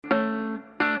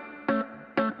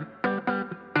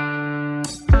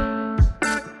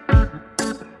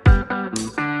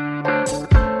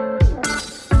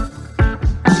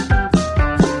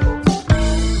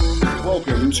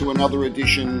to another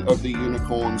edition of the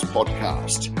Unicorns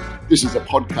podcast. This is a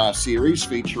podcast series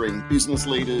featuring business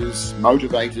leaders,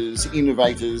 motivators,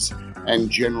 innovators, and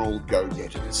general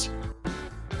go-getters.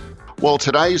 Well,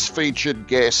 today's featured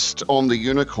guest on the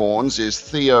Unicorns is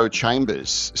Theo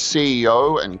Chambers,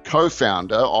 CEO and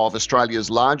co-founder of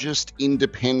Australia's largest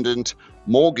independent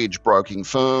mortgage broking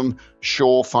firm,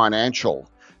 Shaw Financial.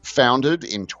 Founded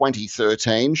in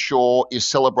 2013, Shaw is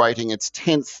celebrating its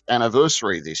 10th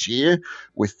anniversary this year,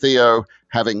 with Theo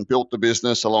having built the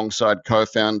business alongside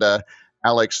co-founder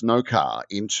Alex Nokar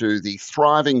into the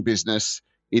thriving business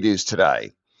it is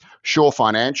today. Shaw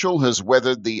Financial has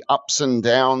weathered the ups and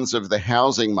downs of the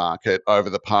housing market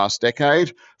over the past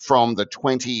decade, from the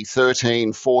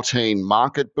 2013-14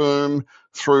 market boom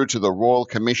through to the Royal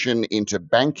Commission into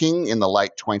banking in the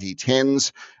late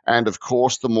 2010s, and of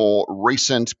course the more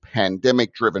recent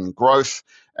pandemic-driven growth,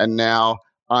 and now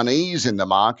unease in the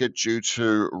market due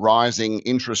to rising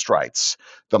interest rates.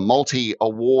 The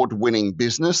multi-award-winning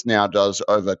business now does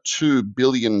over $2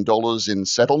 billion in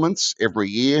settlements every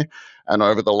year, and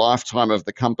over the lifetime of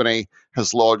the company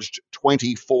has lodged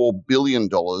 $24 billion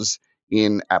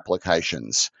in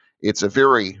applications. It's a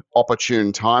very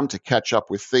opportune time to catch up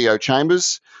with Theo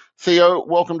Chambers. Theo,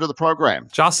 welcome to the program.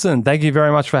 Justin, thank you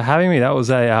very much for having me. That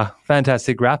was a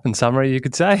fantastic wrap and summary, you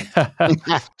could say.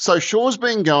 So Shaw's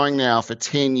been going now for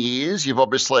 10 years. You've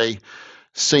obviously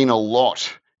seen a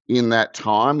lot in that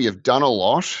time. You've done a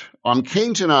lot. I'm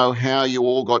keen to know how you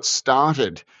all got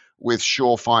started with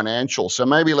Shaw Financial. So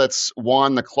maybe let's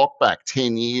wind the clock back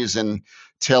 10 years and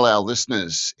tell our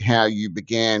listeners how you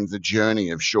began the journey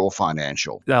of Shaw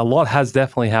Financial. A lot has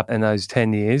definitely happened in those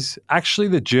 10 years. Actually,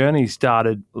 the journey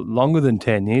started longer than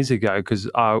 10 years ago, because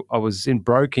I was in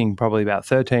broking probably about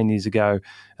 13 years ago, and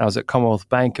I was at Commonwealth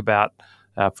Bank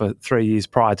for 3 years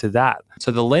prior to that.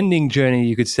 So the lending journey,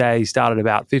 you could say, started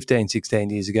about 15, 16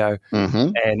 years ago,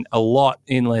 and a lot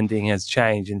in lending has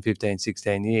changed in 15,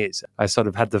 16 years. I sort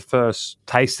of had the first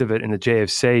taste of it in the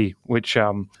GFC, which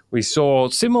we saw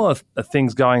similar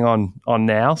things going on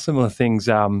now, similar things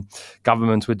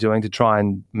governments were doing to try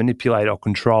and manipulate or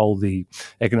control the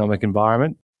economic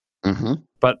environment.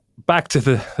 But back to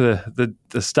the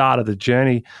start of the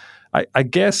journey, I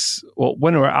guess, well,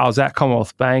 when I was at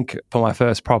Commonwealth Bank for my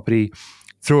first property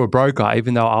through a broker,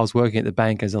 even though I was working at the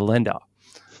bank as a lender.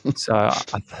 So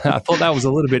I thought that was a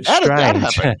little bit strange. How did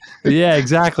that happen? Yeah,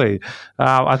 exactly.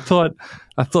 I thought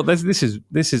this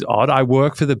is odd. I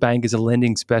work for the bank as a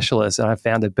lending specialist, and I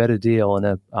found a better deal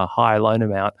and a higher loan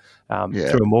amount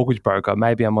through a mortgage broker.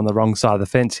 Maybe I'm on the wrong side of the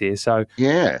fence here. So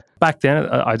back then,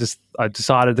 I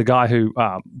decided the guy who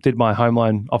did my home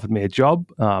loan offered me a job.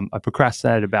 I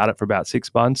procrastinated about it for about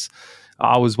 6 months.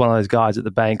 I was one of those guys at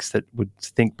the banks that would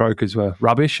think brokers were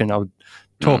rubbish, and I would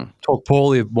talk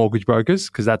poorly of mortgage brokers,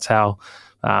 because that's how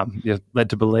you're led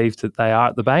to believe that they are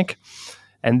at the bank.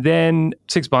 And then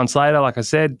 6 months later, like I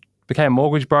said, became a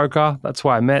mortgage broker. That's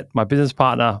where I met my business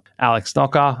partner, Alex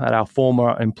Nokar, at our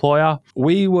former employer.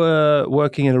 We were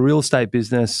working in a real estate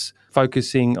business,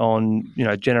 focusing on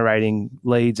generating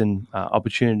leads and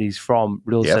opportunities from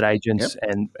real estate agents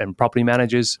and property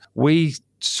managers. We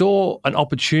saw an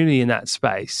opportunity in that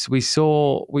space. We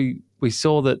saw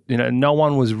that no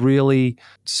one was really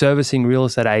servicing real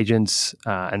estate agents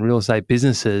and real estate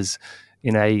businesses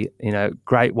in a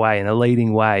great way, in a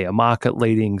leading way, a market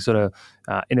leading sort of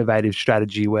innovative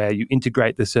strategy where you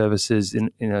integrate the services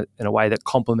in a way that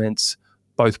complements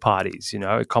both parties.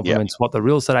 It complements what the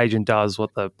real estate agent does,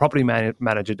 what the property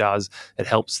manager does. It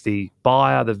helps the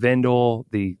buyer, the vendor,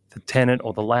 the tenant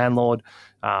or the landlord.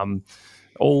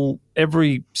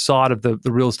 Every side of the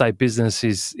real estate business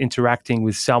is interacting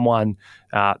with someone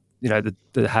that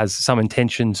has some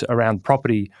intentions around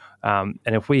property. And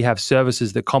if we have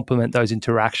services that complement those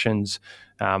interactions,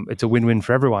 it's a win-win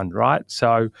for everyone, right?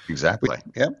 So exactly.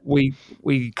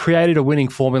 We created a winning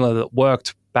formula that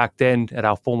worked back then at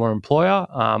our former employer,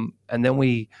 and then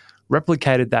we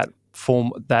replicated that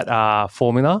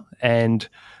formula and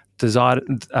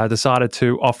decided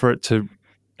to offer it to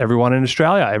everyone in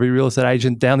Australia, every real estate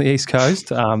agent down the East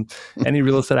Coast, any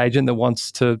real estate agent that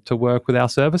wants to work with our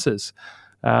services.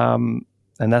 And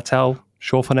that's how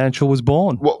Shaw Financial was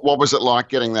born. What was it like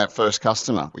getting that first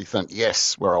customer? We think,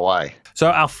 yes, we're away. So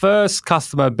our first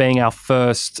customer being our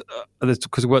first,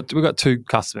 because we've got two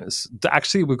customers.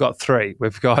 Actually, we've got three.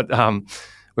 We've got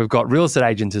real estate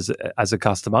agents as a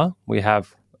customer. We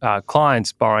have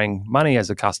clients borrowing money as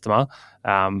a customer.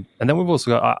 And then we've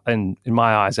also got, in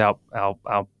my eyes, our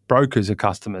brokers are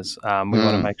customers. We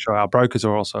want to make sure our brokers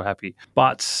are also happy.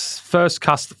 But first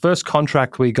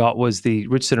contract we got was the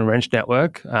Richardson and Wrench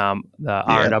network, the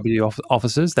R&W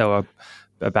offices. They were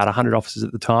about 100 offices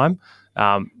at the time.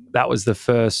 That was the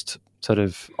first sort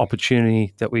of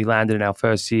opportunity that we landed in our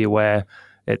first year where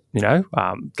it,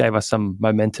 gave us some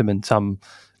momentum and some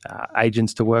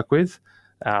agents to work with.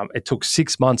 It took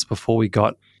 6 months before we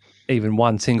got even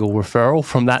one single referral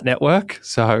from that network.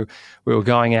 So we were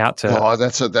going out to... Oh,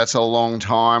 that's a long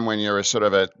time when you're a sort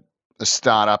of a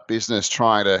startup business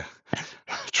trying to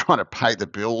pay the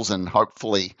bills and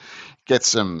hopefully get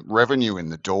some revenue in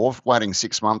the door. Waiting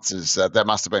 6 months is that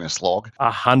must have been a slog.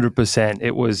 100%.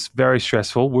 It was very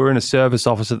stressful. We were in a service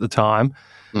office at the time.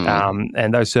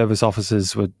 And those service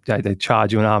offices they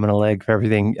charge you an arm and a leg for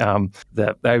everything.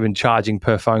 They've been charging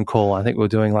per phone call. I think we were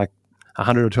doing like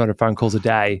 100 or 200 phone calls a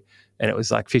day, and it was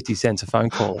like 50 cents a phone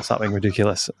call or something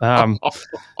ridiculous.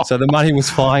 So the money was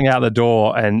flying out the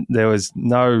door and there was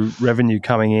no revenue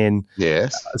coming in.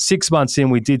 Yes. 6 months in,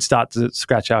 we did start to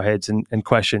scratch our heads and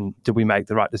question, did we make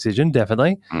the right decision?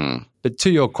 Definitely. But to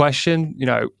your question,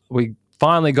 we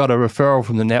finally got a referral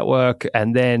from the network,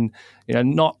 and then,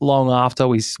 not long after,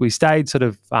 we stayed sort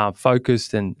of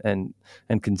focused and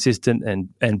consistent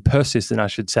and persistent, I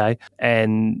should say.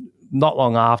 And not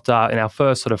long after, in our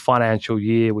first sort of financial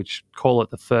year, which call it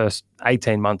the first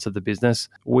 18 months of the business,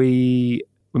 we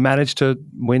managed to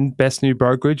win Best New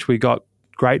Brokerage. We got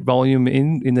great volume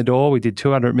in the door. We did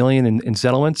 200 million in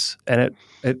settlements, and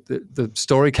the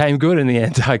story came good in the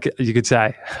end, you could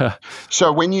say.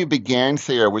 So when you began,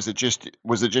 Theo, was it just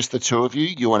the two of you,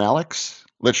 you and Alex?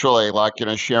 Literally, like,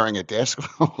 sharing a desk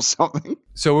or something?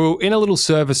 So we were in a little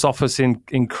service office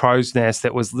in Crow's Nest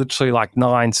that was literally like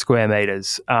 9 square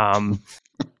meters.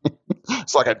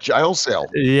 It's like a jail cell.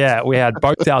 Yeah, we had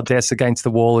both our desks against the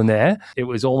wall in there. It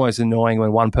was almost annoying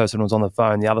when one person was on the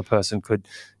phone, the other person could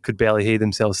barely hear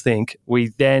themselves think. We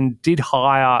then did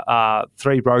hire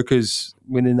 3 brokers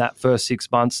within that first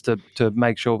 6 months to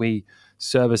make sure we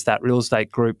serviced that real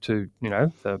estate group to,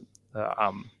 the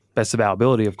best of our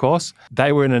ability, of course.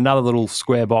 They were in another little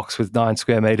square box with 9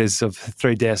 square meters of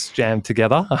 3 desks jammed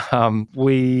together.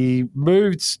 We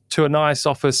moved to a nice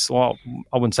office. Well,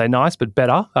 I wouldn't say nice, but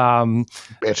better.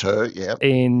 Better, yeah.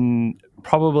 In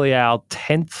probably our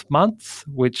 10th month,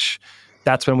 which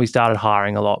that's when we started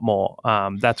hiring a lot more.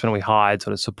 That's when we hired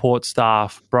sort of support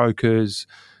staff, brokers,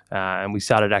 and we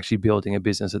started actually building a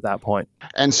business at that point.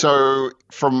 And so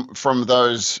from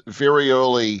those very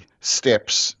early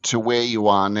steps to where you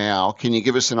are now, can you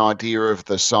give us an idea of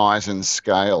the size and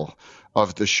scale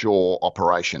of the Shore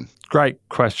operation? Great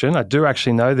question. I do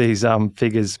actually know these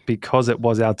figures because it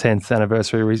was our 10th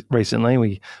anniversary recently.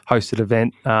 We hosted an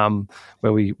event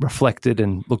where we reflected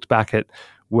and looked back at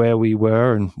where we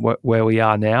were and where we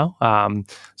are now.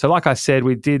 So like I said,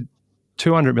 we did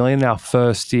 200 million in our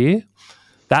first year.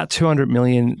 That 200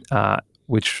 million,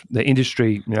 which the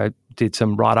industry, did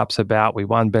some write-ups about. We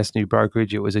won Best New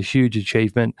Brokerage. It was a huge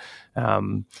achievement.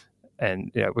 And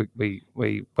we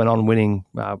went on winning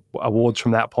awards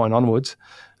from that point onwards.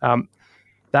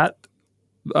 That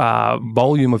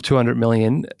volume of 200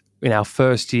 million in our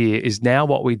first year is now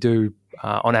what we do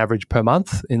on average per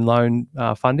month in loan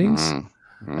fundings.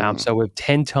 So we've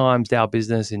 10 times our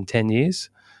business in 10 years.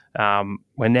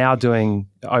 We're now doing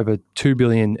over 2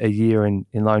 billion a year in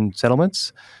loan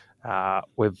settlements.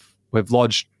 We've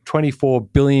lodged 24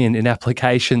 billion in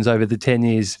applications over the 10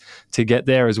 years to get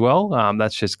there as well.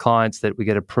 That's just clients that we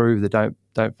get approved that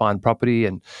don't find property,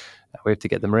 and we have to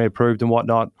get them reapproved and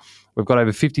whatnot. We've got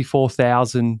over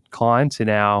 54,000 clients in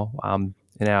our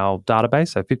database.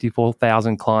 So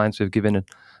 54,000 clients we've given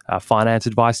finance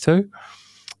advice to.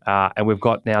 And we've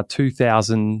got now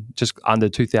just under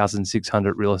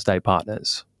 2,600 real estate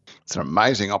partners. It's an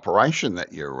amazing operation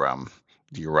that you're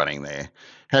running there.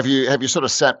 Have you sort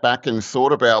of sat back and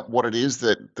thought about what it is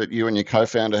that you and your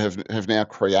co-founder have now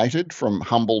created from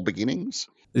humble beginnings?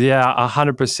 Yeah,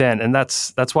 100%. And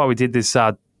that's why we did this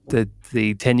the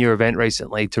 10-year event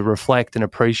recently, to reflect and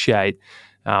appreciate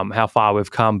how far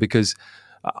we've come. Because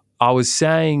I was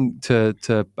saying to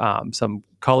some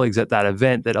colleagues at that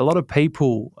event that a lot of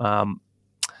people, a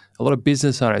lot of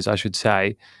business owners, I should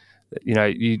say,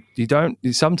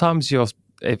 sometimes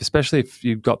especially if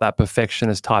you've got that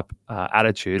perfectionist type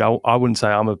attitude. I wouldn't say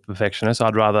I'm a perfectionist.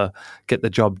 I'd rather get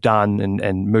the job done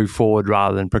and move forward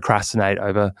rather than procrastinate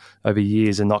over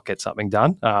years and not get something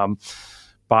done.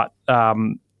 But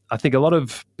I think a lot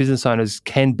of business owners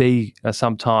can be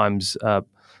sometimes a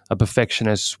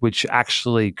perfectionist, which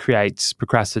actually creates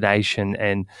procrastination,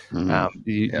 and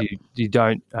you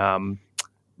don't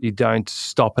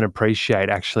stop and appreciate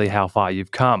actually how far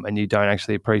you've come, and you don't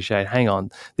actually appreciate, hang on,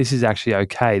 this is actually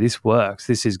okay, this works,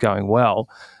 this is going well.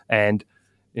 And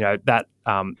that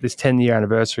this 10-year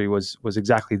anniversary was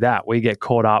exactly that. We get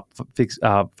caught up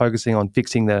focusing on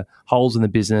fixing the holes in the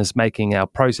business, making our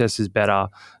processes better,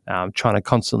 trying to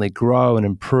constantly grow and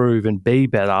improve and be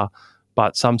better.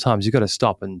 But sometimes you've got to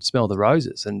stop and smell the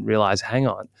roses and realize, hang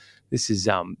on, this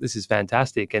is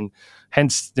fantastic. And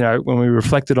hence, when we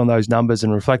reflected on those numbers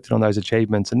and reflected on those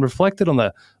achievements and reflected on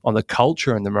the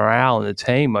culture and the morale and the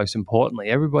team, most importantly,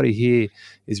 everybody here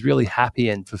is really happy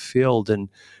and fulfilled, and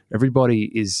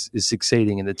everybody is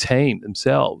succeeding in the team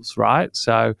themselves, right?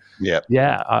 So,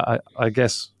 I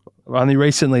guess only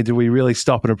recently did we really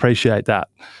stop and appreciate that.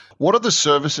 What are the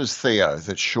services, Theo,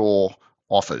 that Shaw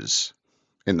offers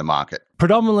in the market?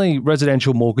 Predominantly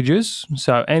residential mortgages.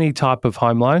 So any type of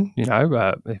home loan,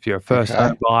 if you're a first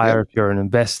home buyer, if you're an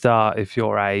investor, if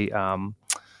you're a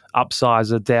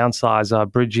upsizer,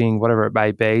 downsizer, bridging, whatever it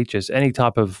may be, just any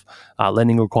type of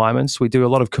lending requirements. We do a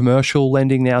lot of commercial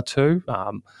lending now too,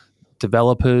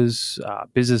 developers,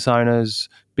 business owners,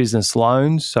 business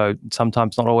loans. So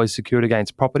sometimes not always secured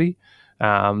against property.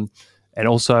 And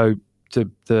also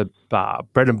the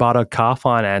bread and butter car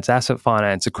finance, asset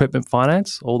finance, equipment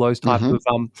finance, all those type of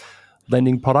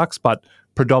lending products, but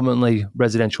predominantly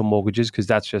residential mortgages, because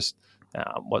that's just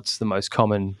what's the most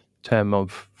common term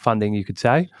of funding, you could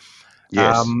say.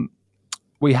 Yes.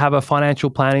 We have a financial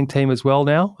planning team as well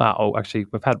now. Actually,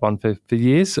 we've had one for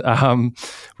years.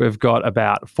 We've got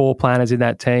about 4 planners in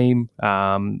that team.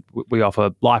 We offer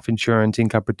life insurance,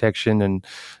 income protection, and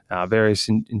various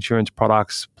insurance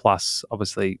products, plus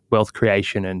obviously wealth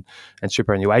creation and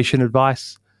superannuation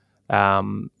advice.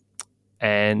 We're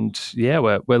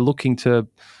looking to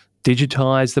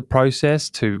digitize the process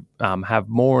to have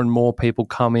more and more people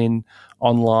come in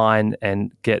online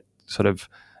and get sort of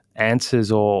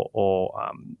answers or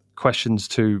questions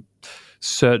to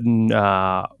certain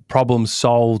problems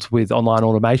solved with online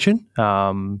automation.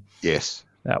 Yes.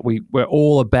 We're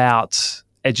all about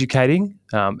educating.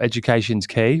 Education's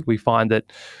key. We find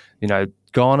that,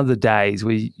 gone are the days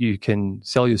where you can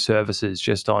sell your services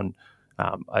just on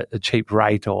a cheap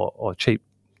rate or cheap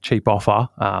offer.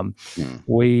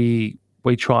 We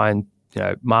try and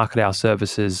market our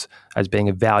services as being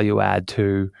a value add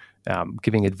to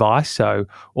giving advice. So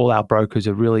all our brokers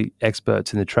are really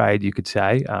experts in the trade, you could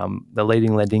say. The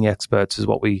leading lending experts is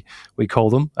what we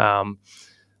call them.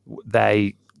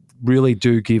 They really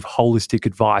do give holistic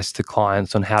advice to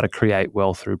clients on how to create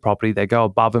wealth through property. They go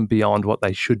above and beyond what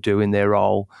they should do in their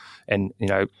role, and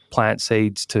plant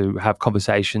seeds to have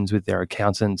conversations with their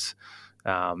accountants.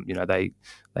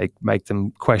 They make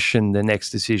them question the next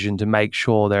decision to make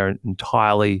sure they're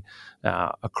entirely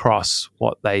across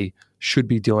what they should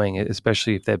be doing,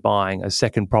 especially if they're buying a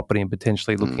second property and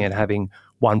potentially looking at having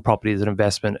one property as an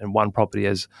investment and one property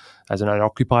as an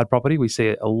unoccupied property. We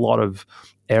see a lot of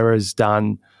errors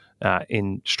done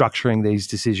in structuring these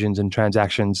decisions and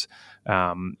transactions,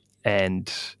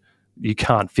 and you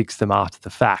can't fix them after the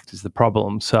fact is the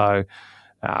problem. So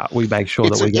we make sure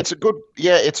it's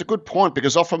a good point,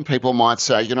 because often people might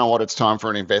say, it's time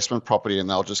for an investment property, and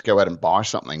they'll just go out and buy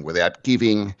something without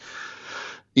giving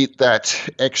it that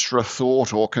extra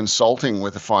thought or consulting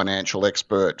with a financial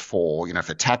expert for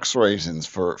tax reasons,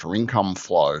 for income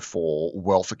flow, for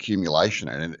wealth accumulation,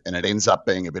 and it ends up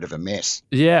being a bit of a mess.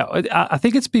 Yeah, I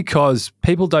think it's because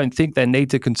people don't think they need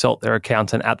to consult their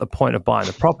accountant at the point of buying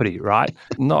the property, right?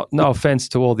 No offense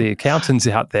to all the accountants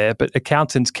out there, but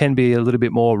accountants can be a little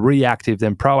bit more reactive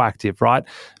than proactive, right?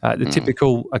 The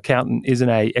typical accountant isn't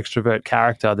a extrovert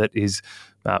character that is,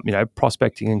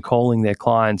 prospecting and calling their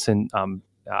clients and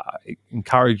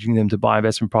encouraging them to buy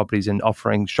investment properties and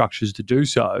offering structures to do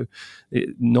so.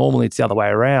 Normally it's the other way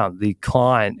around. The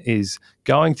client is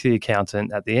going to the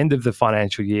accountant at the end of the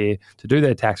financial year to do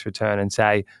their tax return and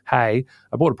say, hey,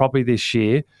 I bought a property this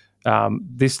year.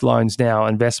 This loan's now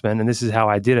investment and this is how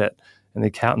I did it. And the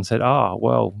accountant said, oh,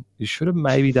 well, you should have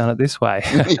maybe done it this way.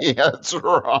 Yeah, that's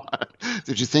right.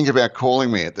 Did you think about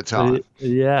calling me at the time?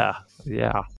 Yeah.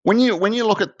 When you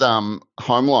look at home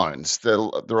loans, there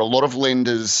are a lot of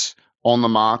lenders on the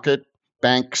market,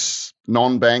 banks,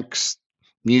 non-banks,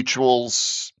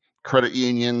 mutuals, credit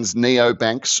unions,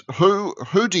 neobanks.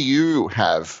 Who do you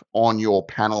have on your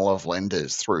panel of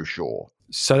lenders through Shaw?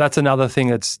 So that's another thing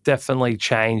that's definitely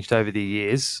changed over the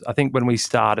years. I think when we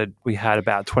started, we had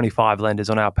about 25 lenders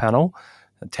on our panel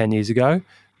 10 years ago.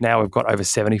 Now we've got over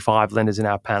 75 lenders in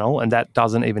our panel, and that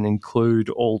doesn't even include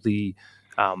all the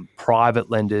private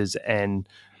lenders and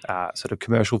sort of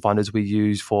commercial funders we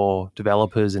use for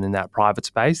developers and in that private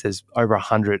space. There's over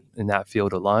 100 in that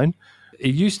field alone.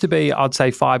 It used to be, I'd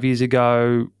say 5 years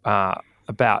ago,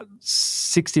 about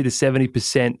 60 to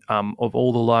 70% of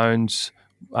all the loans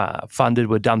funded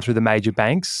were done through the major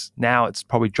banks. Now it's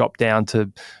probably dropped down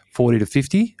to 40 to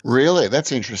 50. Really?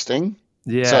 That's interesting.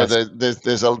 Yeah. So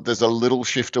there's a little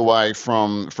shift away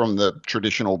from the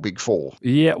traditional big four.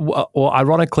 Yeah. Well,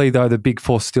 ironically, though, the big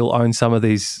four still own some of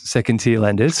these second-tier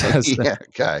lenders. Yeah.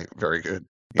 Okay. Very good.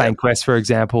 Bankwest, for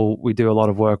example, we do a lot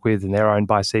of work with, and they're owned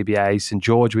by CBA. St.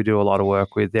 George, we do a lot of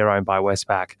work with. They're owned by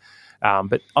Westpac.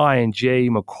 But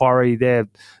ING, Macquarie, they're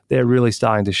really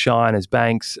starting to shine as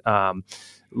banks.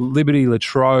 Liberty,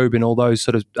 Latrobe, and all those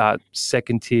sort of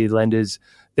second-tier lenders,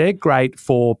 they're great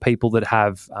for people that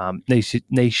have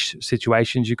niche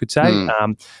situations, you could say.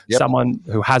 Someone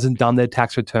who hasn't done their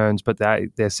tax returns, but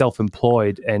they're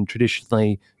self-employed, and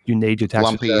traditionally you need your tax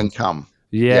lumpy returns. Income.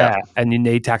 Yeah, and you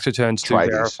need tax returns to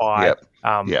verify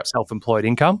self-employed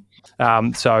income.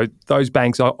 So those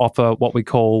banks offer what we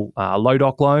call low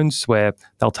doc loans, where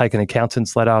they'll take an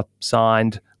accountant's letter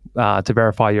signed to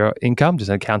verify your income, just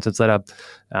an accountant's letter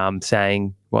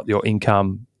saying what your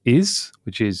income is,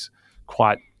 which is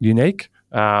quite unique.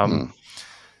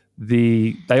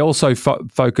 They also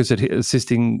focus at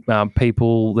assisting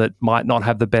people that might not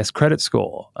have the best credit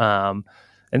score.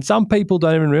 And some people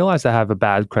don't even realize they have a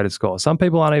bad credit score. Some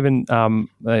people aren't even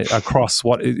across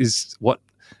what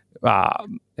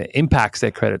impacts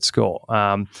their credit score.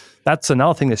 That's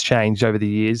another thing that's changed over the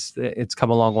years. It's come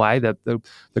a long way, that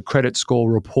the credit score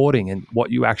reporting and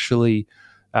what you actually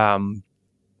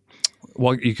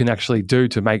what you can actually do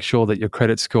to make sure that your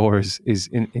credit score is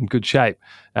in good shape.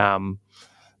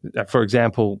 For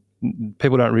example,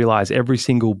 people don't realize every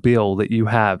single bill that you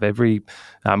have, every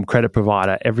credit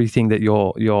provider, everything that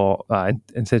you're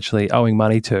essentially owing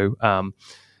money to,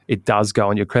 it does go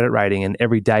on your credit rating, and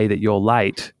every day that you're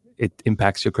late, it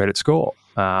impacts your credit score.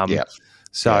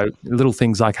 Little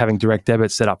things like having direct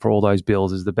debit set up for all those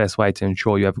bills is the best way to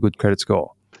ensure you have a good credit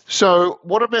score. So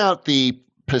what about the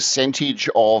percentage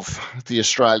of the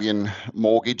Australian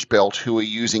mortgage belt who are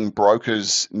using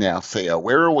brokers now, Theo?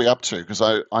 Where are we up to? Because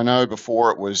I know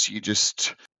before it was you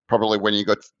just probably when you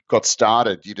got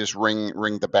started, you just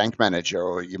ring the bank manager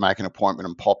or you make an appointment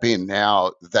and pop in.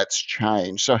 Now that's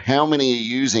changed. So how many are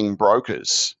using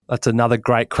brokers? That's another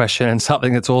great question, and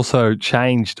something that's also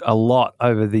changed a lot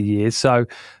over the years. So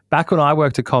back when I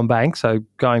worked at CommBank, so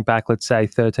going back, let's say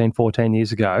 13, 14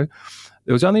 years ago,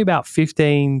 there was only about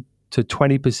 15 to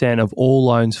 20% of all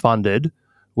loans funded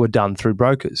were done through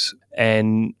brokers.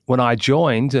 And when I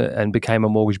joined and became a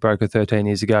mortgage broker 13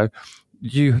 years ago,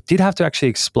 you did have to actually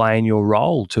explain your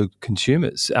role to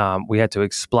consumers. We had to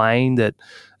explain that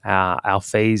our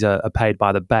fees are paid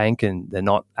by the bank and they're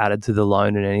not added to the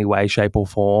loan in any way, shape or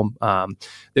form.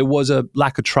 There was a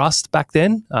lack of trust back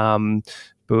then.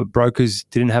 But brokers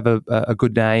didn't have a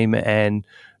good name, and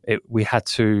we had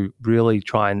to really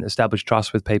try and establish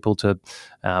trust with people to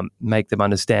make them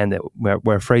understand that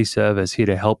we're a free service here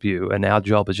to help you, and our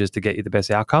job is just to get you the best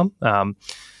outcome.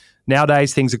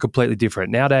 Nowadays, things are completely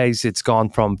different. Nowadays, it's gone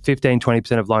from 15,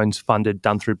 20% of loans funded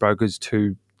done through brokers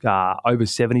to over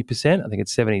 70%. I think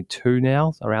it's 72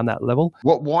 now, around that level.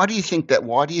 Why do you think that?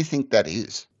 Why do you think that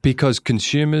is? Because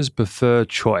consumers prefer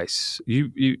choice.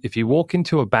 If you walk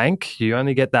into a bank, you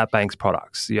only get that bank's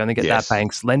products. You only get that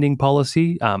bank's lending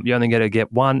policy. You only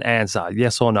get one answer,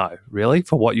 yes or no, really,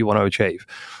 for what you want to achieve.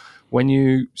 When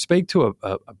you speak to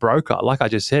a broker, like I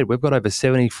just said, we've got over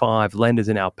 75 lenders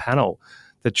in our panel.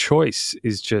 The choice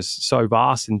is just so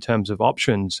vast in terms of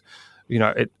options.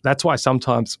 That's why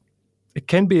sometimes it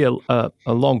can be a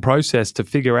long process to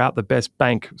figure out the best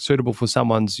bank suitable for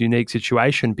someone's unique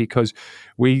situation, because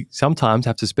we sometimes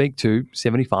have to speak to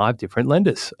 75 different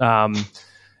lenders.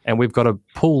 And we've got to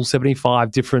pull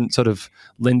 75 different sort of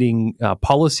lending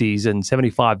policies and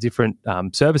 75 different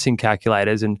servicing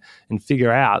calculators and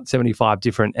figure out 75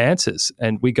 different answers.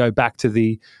 And we go back to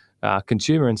the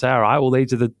consumer and say, all right, well,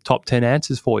 these are the top 10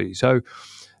 answers for you. So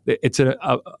it's an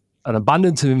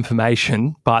abundance of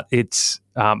information, but it's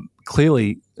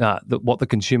clearly what the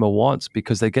consumer wants,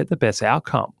 because they get the best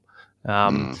outcome.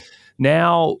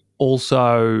 Now,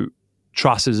 also,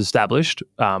 trust is established.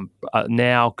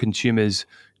 Now consumers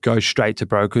go straight to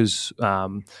brokers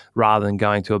rather than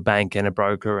going to a bank and a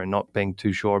broker and not being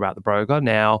too sure about the broker.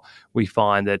 Now we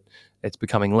find that it's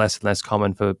becoming less and less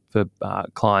common for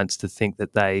clients to think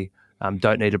that they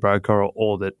don't need a broker,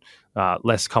 or that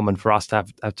less common for us to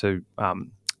have to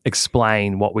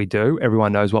explain what we do.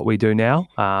 Everyone knows what we do now.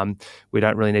 We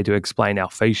don't really need to explain our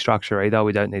fee structure either.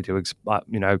 We don't need to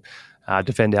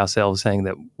defend ourselves saying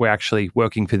that we're actually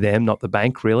working for them, not the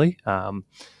bank, really.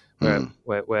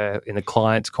 We're in the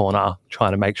client's corner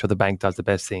trying to make sure the bank does the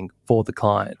best thing for the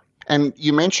client. And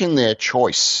you mentioned their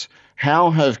choice.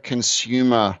 How have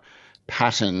consumer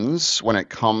patterns when it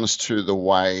comes to the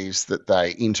ways that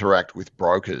they interact with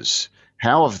brokers.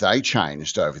 How have they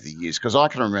changed over the years? Because I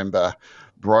can remember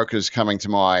brokers coming to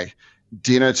my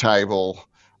dinner table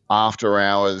after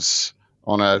hours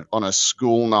on a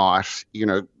school night,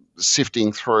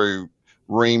 sifting through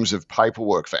reams of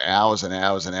paperwork for hours and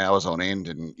hours and hours on end,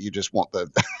 and you just want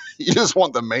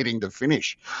the meeting to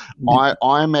finish.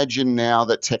 I imagine now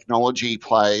that technology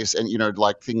plays, and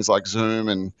like things like Zoom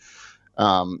and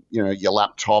your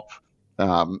laptop,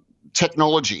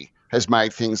 technology has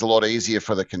made things a lot easier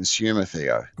for the consumer,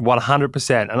 Theo.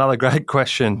 100%. Another great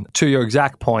question. To your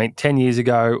exact point, 10 years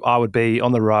ago, I would be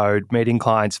on the road meeting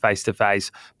clients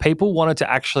face-to-face. People wanted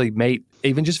to actually meet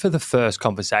even just for the first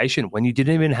conversation when you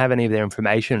didn't even have any of their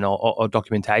information or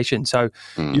documentation. So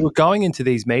you were going into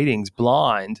these meetings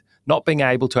blind, not being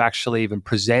able to actually even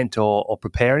present or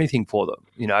prepare anything for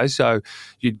them, So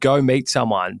you'd go meet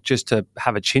someone just to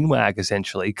have a chin wag,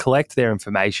 essentially, collect their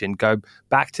information, go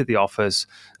back to the office,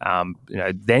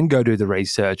 then go do the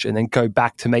research, and then go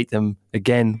back to meet them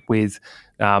again with,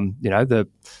 the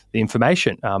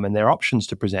information and their options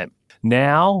to present.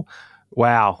 Now,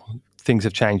 wow, things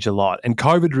have changed a lot. And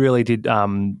COVID really did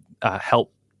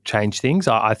help change things,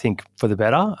 I think, for the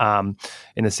better,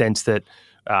 in the sense that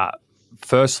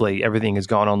firstly, everything has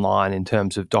gone online in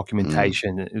terms of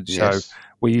documentation. Yes. So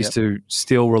we used to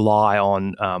still rely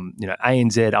on,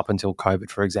 ANZ up until COVID,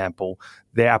 for example,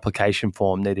 their application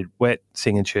form needed wet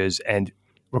signatures and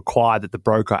required that the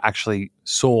broker actually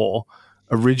saw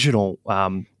original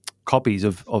copies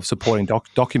of supporting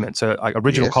documents. So like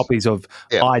original copies of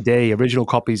ID, original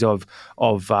copies of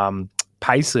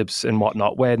pay slips and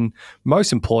whatnot, when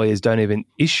most employers don't even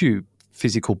issue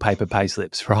physical paper pay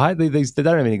slips, right? They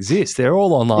don't even exist. They're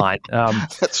all online.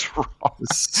 That's right.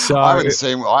 So I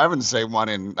haven't seen one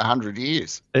in 100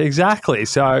 years. Exactly.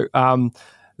 So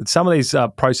some of these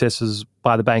processes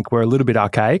by the bank were a little bit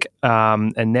archaic,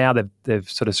 and now they've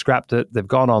sort of scrapped it. They've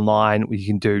gone online. You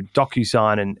can do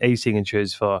DocuSign and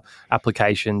e-signatures for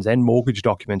applications and mortgage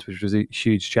documents, which was a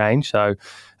huge change. So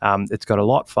it's got a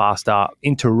lot faster.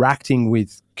 Interacting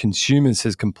with consumers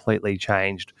has completely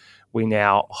changed. We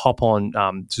now hop on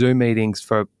Zoom meetings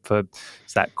for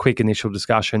that quick initial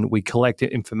discussion. We collect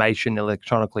information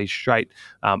electronically straight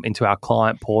into our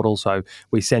client portal. So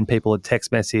we send people a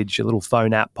text message, a little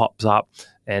phone app pops up,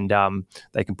 and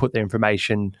they can put their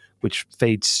information, which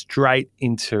feeds straight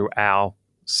into our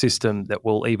system that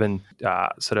will even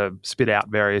sort of spit out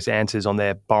various answers on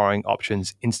their borrowing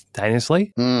options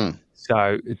instantaneously. So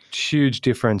a huge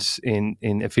difference in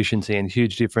efficiency and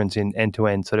huge difference in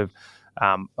end-to-end sort of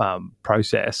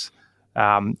process.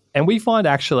 And we find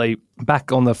actually,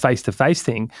 back on the face-to-face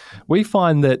thing, we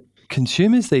find that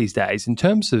consumers these days, in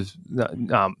terms of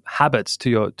habits,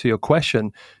 to your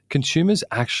question, consumers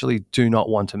actually do not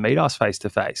want to meet us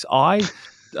face-to-face. I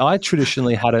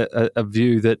traditionally had a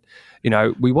view that,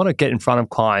 we want to get in front of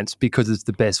clients because it's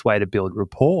the best way to build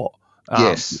rapport.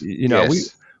 Yes.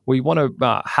 We want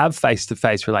to have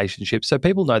face-to-face relationships so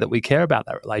people know that we care about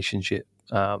that relationship.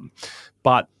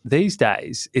 But these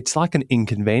days, it's like an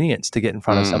inconvenience to get in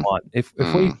front of someone.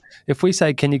 If we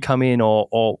say, "Can you come in?"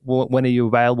 or "When are you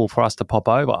available for us to pop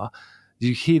over?"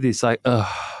 you hear this like, "Ugh."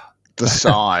 The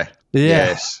sigh. Yeah.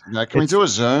 Yes. Can we do a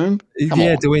Zoom? Come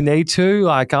on. Do we need to?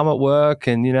 Like, I'm at work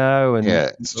and,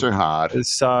 it's too hard.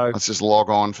 So let's just log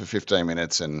on for 15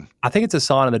 minutes. And I think it's a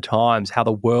sign of the times how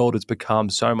the world has become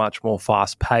so much more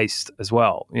fast-paced as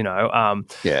well.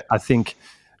 I think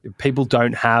people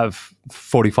don't have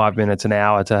 45 minutes, an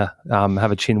hour to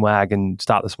have a chin wag and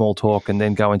start the small talk and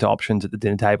then go into options at the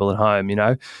dinner table at home,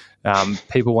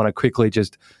 People want to quickly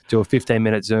just do a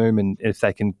 15-minute Zoom, and if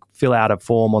they can fill out a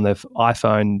form on their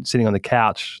iPhone sitting on the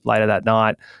couch later that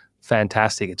night,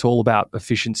 fantastic. It's all about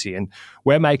efficiency, and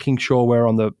we're making sure we're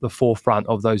on the forefront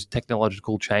of those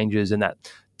technological changes and that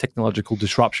technological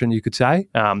disruption, you could say.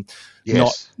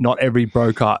 Yes. Not every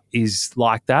broker is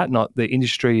like that. Not the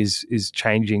industry is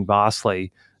changing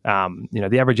vastly.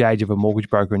 The average age of a mortgage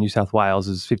broker in New South Wales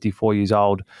is 54 years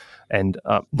old, and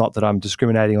not that I'm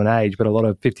discriminating on age, but a lot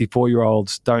of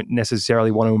 54-year-olds don't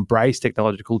necessarily want to embrace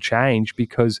technological change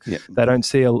because they don't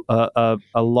see a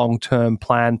long-term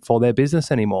plan for their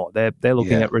business anymore. They're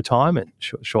looking at retirement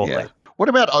shortly. Yeah. What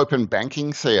about open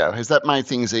banking, Theo? Has that made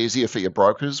things easier for your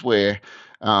brokers, where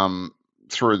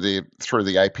through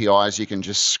the APIs you can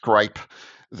just scrape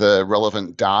the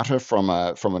relevant data from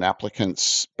an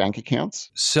applicant's bank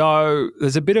accounts? So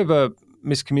there's a bit of a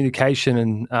miscommunication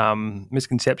and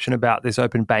misconception about this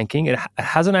open banking. It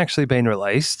hasn't actually been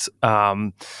released,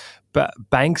 but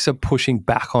banks are pushing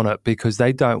back on it because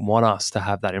they don't want us to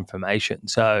have that information.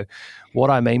 So what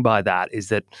I mean by that is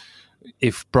that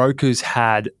if brokers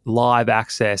had live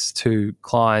access to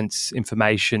clients'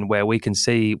 information where we can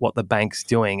see what the bank's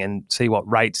doing and see what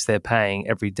rates they're paying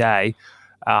every day,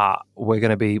 we're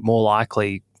going to be more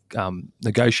likely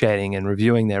negotiating and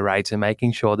reviewing their rates and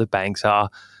making sure the banks are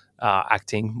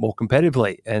acting more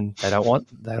competitively, and they don't want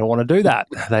to do that.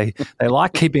 They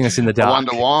like keeping us in the dark. I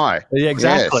wonder why. Yeah,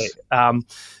 exactly. Yes.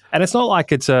 And it's not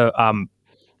like it's a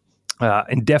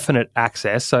indefinite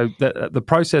access. So the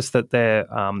process that they're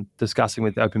discussing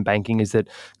with open banking is that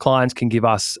clients can give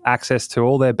us access to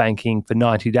all their banking for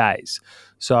 90 days.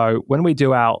 So when we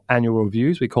do our annual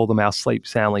reviews, we call them our sleep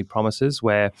soundly promises,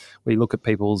 where we look at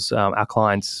our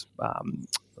clients'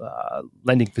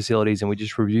 lending facilities and we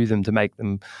just review them to make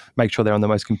sure they're on the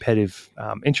most competitive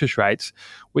interest rates.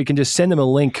 We can just send them a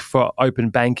link for open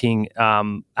banking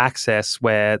access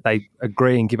where they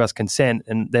agree and give us consent,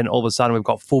 and then all of a sudden we've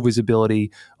got full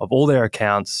visibility of all their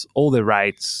accounts, all their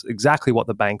rates, exactly what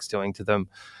the bank's doing to them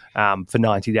for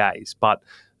 90 days. But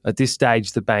at this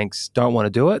stage, the banks don't want to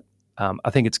do it.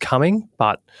 I think it's coming,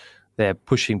 but they're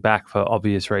pushing back for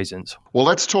obvious reasons. Well,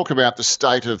 let's talk about the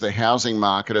state of the housing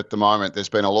market at the moment. There's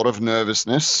been a lot of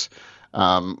nervousness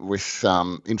with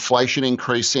inflation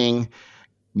increasing,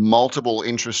 multiple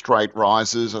interest rate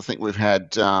rises. I think we've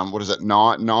had,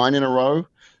 nine in a row?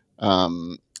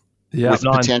 With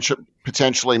nine.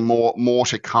 Potentially more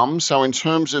to come. So in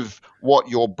terms of what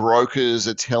your brokers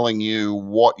are telling you,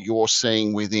 what you're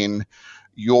seeing within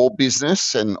your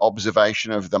business and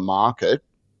observation of the market,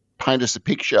 paint us a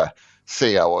picture,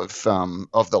 Theo,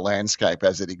 of the landscape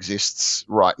as it exists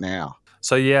right now.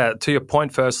 So yeah, to your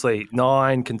point, firstly,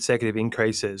 9 consecutive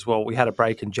increases. Well, we had a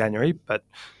break in January, but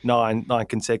nine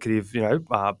consecutive,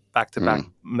 back-to-back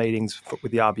meetings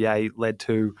with the RBA led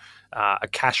to a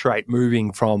cash rate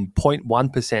moving from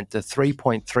 0.1% to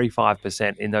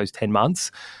 3.35% in those 10 months,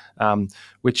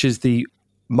 which is the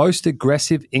most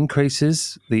aggressive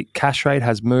increases the cash rate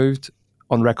has moved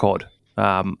on record,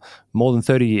 more than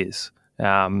 30 years.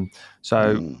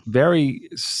 Very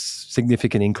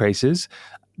significant increases.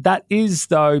 That is,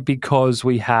 though, because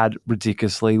we had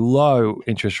ridiculously low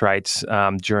interest rates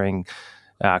during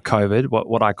COVID,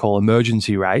 what I call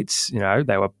emergency rates. They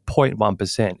were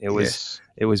 0.1%.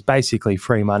 It was basically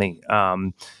free money.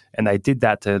 And they did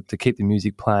that to keep the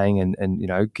music playing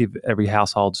and give every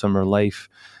household some relief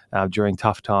during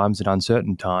tough times and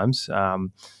uncertain times.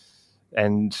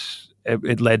 And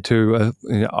it led to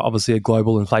obviously a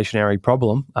global inflationary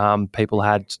problem. People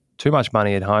had too much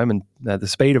money at home, and the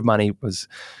speed of money was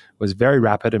very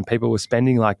rapid, and people were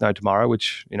spending like no tomorrow,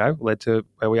 which led to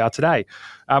where we are today.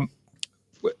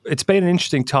 It's been an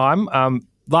interesting time.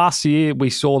 Last year, we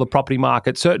saw the property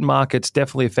market, certain markets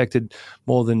definitely affected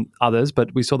more than others,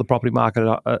 but we saw the property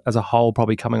market as a whole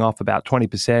probably coming off about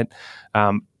 20%.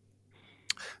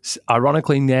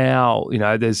 Ironically, now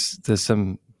there's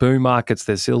some boom markets.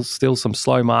 There's still some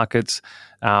slow markets.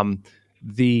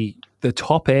 The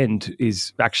top end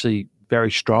is actually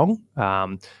very strong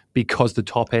because the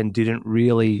top end didn't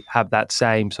really have that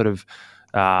same sort of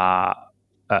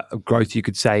growth, you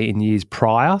could say, in years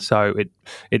prior. So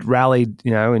it rallied,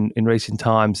 in recent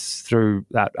times through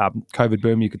that COVID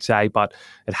boom, you could say, but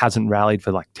it hasn't rallied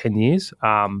for like 10 years.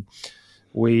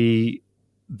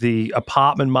 The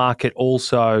apartment market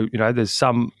also, there's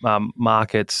some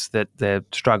markets that they're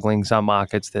struggling, some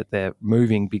markets that they're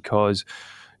moving because,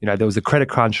 there was a credit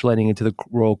crunch leading into the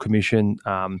Royal Commission.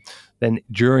 Then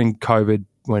during COVID,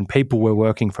 when people were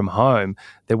working from home,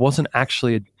 there wasn't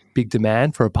actually a big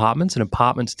demand for apartments, and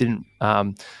apartments didn't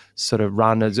sort of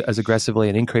run as aggressively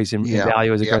and increase in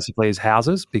value as aggressively as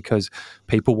houses because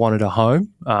people wanted a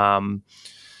home.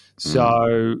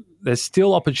 So there's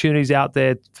still opportunities out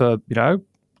there for,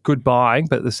 good buying,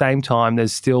 but at the same time,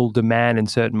 there's still demand in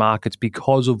certain markets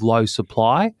because of low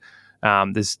supply.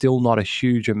 There's still not a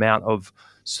huge amount of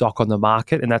stock on the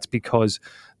market, and that's because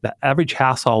the average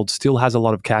household still has a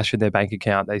lot of cash in their bank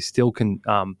account. They still can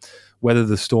weather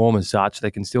the storm as such. They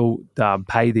can still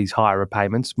pay these higher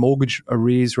repayments. Mortgage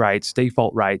arrears rates,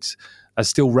 default rates are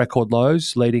still record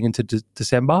lows leading into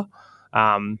December.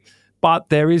 But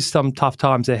there is some tough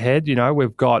times ahead.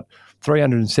 We've got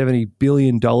 $370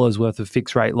 billion worth of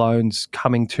fixed rate loans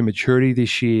coming to maturity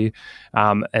this year.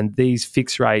 And these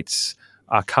fixed rates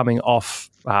are coming off,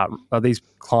 these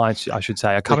clients, I should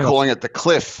say, are coming off. They're calling it the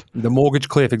cliff. The mortgage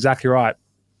cliff, exactly right.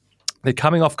 They're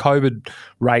coming off COVID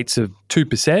rates of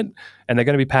 2%, and they're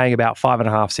going to be paying about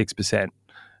 5.5%,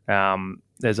 6%.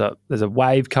 There's a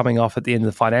wave coming off at the end of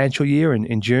the financial year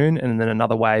in June, and then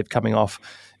another wave coming off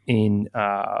in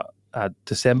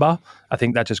December. I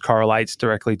think that just correlates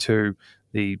directly to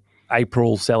the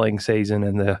April selling season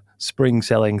and the spring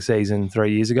selling season 4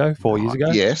 years ago.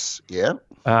 Yes, yeah.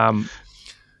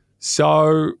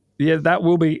 So, yeah, that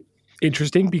will be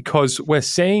interesting because we're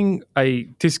seeing a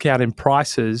discount in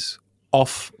prices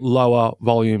off lower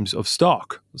volumes of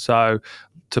stock. So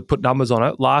to put numbers on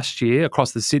it, last year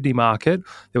across the Sydney market,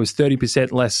 there was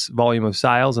 30% less volume of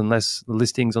sales and less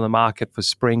listings on the market for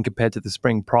spring compared to the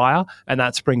spring prior. And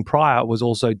that spring prior was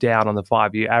also down on the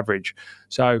 5-year average.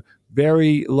 So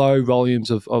very low volumes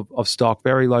of stock,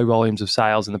 very low volumes of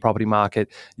sales in the property market,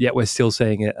 yet we're still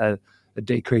seeing a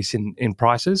decrease in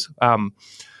prices.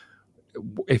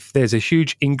 If there's a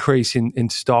huge increase in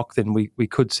stock, then we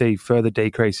could see further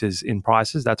decreases in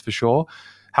prices, that's for sure.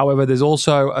 However, there's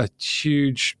also a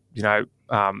huge,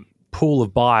 pool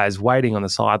of buyers waiting on the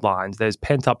sidelines. There's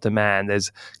pent-up demand.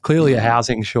 There's clearly a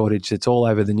housing shortage that's all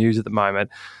over the news at the moment.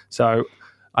 So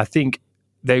I think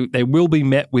they will be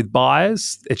met with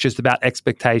buyers. It's just about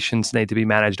expectations need to be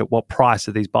managed. At what price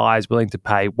are these buyers willing to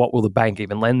pay? What will the bank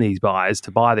even lend these buyers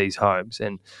to buy these homes?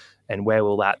 And where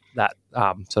will that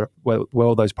where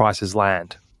will those prices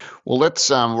land? Well,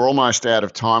 we're almost out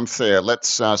of time, Theo.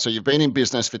 So you've been in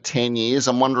business for 10 years.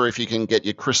 I'm wondering if you can get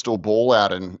your crystal ball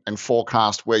out and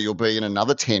forecast where you'll be in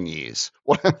another 10 years.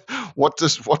 What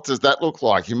does that look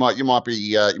like? You might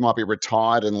be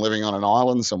retired and living on an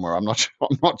island somewhere. I'm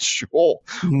not sure.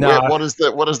 No. What does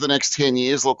the next 10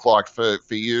 years look like for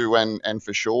you and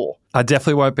for Shaw? I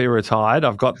definitely won't be retired.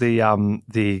 I've got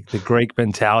the Greek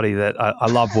mentality that I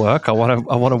love work. I want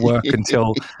to work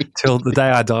until the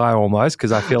day I die, almost,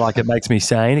 because I feel like it makes me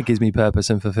sane. It gives me purpose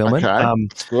and fulfillment. Okay,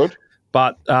 that's good.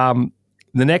 But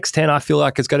the next 10, I feel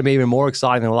like it's going to be even more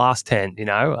exciting than the last 10.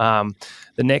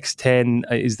 The next 10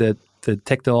 is the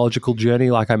technological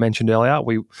journey, like I mentioned earlier.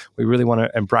 We really want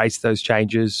to embrace those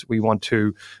changes. We want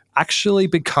to actually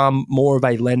become more of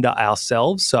a lender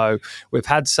ourselves. So we've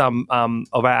had some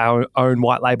of our own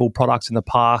white label products in the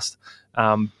past,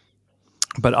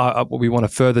 but we want to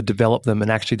further develop them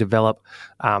and actually develop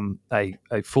a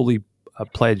fully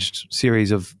pledged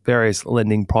series of various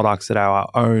lending products that are our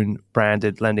own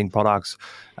branded lending products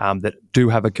that do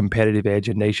have a competitive edge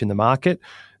and niche in the market.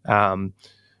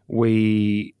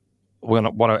 We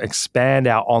want to expand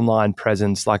our online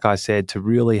presence, like I said, to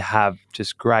really have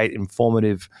just great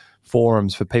informative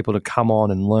forums for people to come on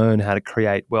and learn how to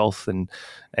create wealth and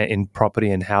in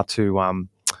property and how to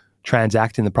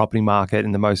transact in the property market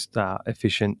in the most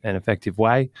efficient and effective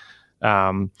way.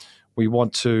 We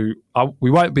won't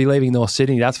be leaving North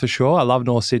Sydney, that's for sure. I love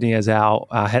North Sydney as our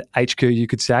HQ, you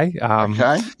could say.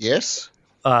 Okay, yes.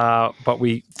 But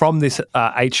from this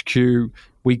HQ,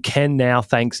 we can now,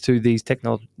 thanks to these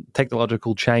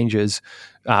technological changes,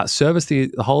 service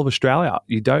the whole of Australia.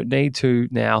 You don't need to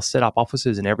now set up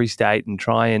offices in every state and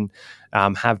try and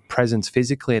have presence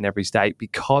physically in every state.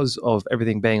 Because of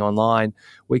everything being online,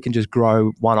 we can just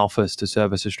grow one office to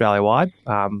service Australia-wide,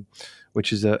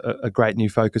 which is a great new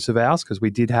focus of ours, because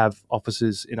we did have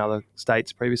offices in other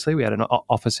states previously. We had an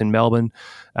office in Melbourne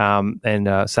and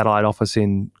a satellite office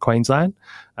in Queensland.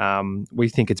 We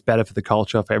think it's better for the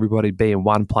culture for everybody to be in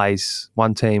one place,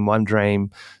 one team, one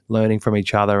dream, learning from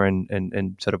each other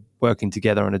and sort of working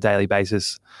together on a daily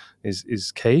basis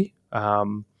is key.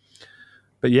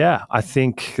 But yeah, I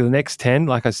think the next 10,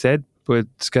 like I said,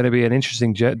 it's going to be an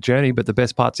interesting journey, but the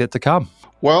best part's yet to come.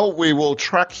 Well, we will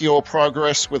track your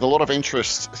progress with a lot of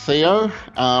interest, Theo.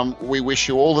 We wish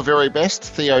you all the very best.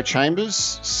 Theo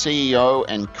Chambers, CEO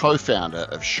and co-founder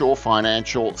of Shaw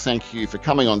Financial, thank you for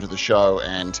coming onto the show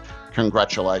and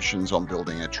congratulations on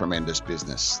building a tremendous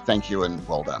business. Thank you and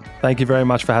well done. Thank you very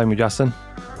much for having me, Justin.